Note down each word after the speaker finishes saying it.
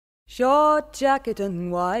Short jacket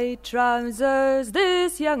and white trousers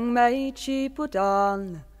this young maid she put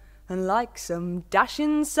on, and like some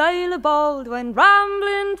dashing sailor bold went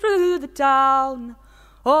rambling through the town.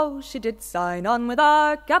 Oh, she did sign on with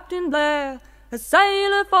our Captain Blair, a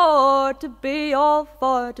sailor for to be, all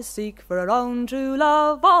for to seek for her own true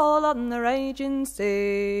love all on the raging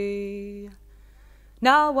sea.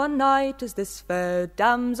 Now one night as this fair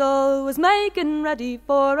damsel was making ready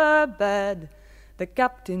for her bed, the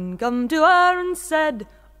captain come to her and said,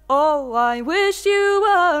 "Oh, I wish you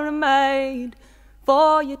were a maid,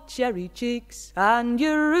 for your cherry cheeks and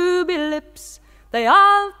your ruby lips, they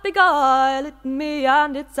have beguiled me,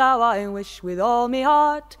 and it's how I wish with all me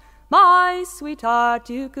heart, my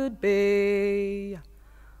sweetheart you could be."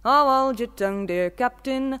 "Oh, hold your tongue, dear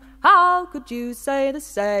captain, how could you say the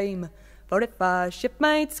same? For if our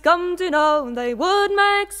shipmates come to know, they would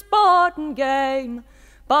make sport and game.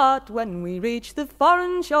 But when we reach the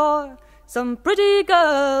foreign shore, some pretty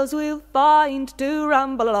girls we'll find to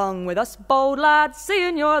ramble along with us bold lads,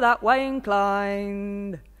 seeing you're that way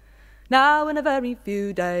inclined." Now in a very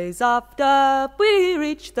few days after we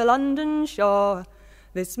reached the London shore,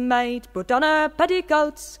 this maid put on her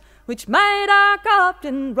petticoats, which made our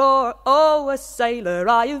captain roar. "Oh, a sailor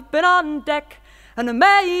I've been on deck, and a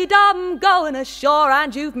maid I'm going ashore,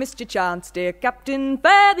 and you've missed your chance, dear captain,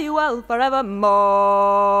 fare thee well for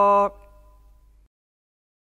evermore."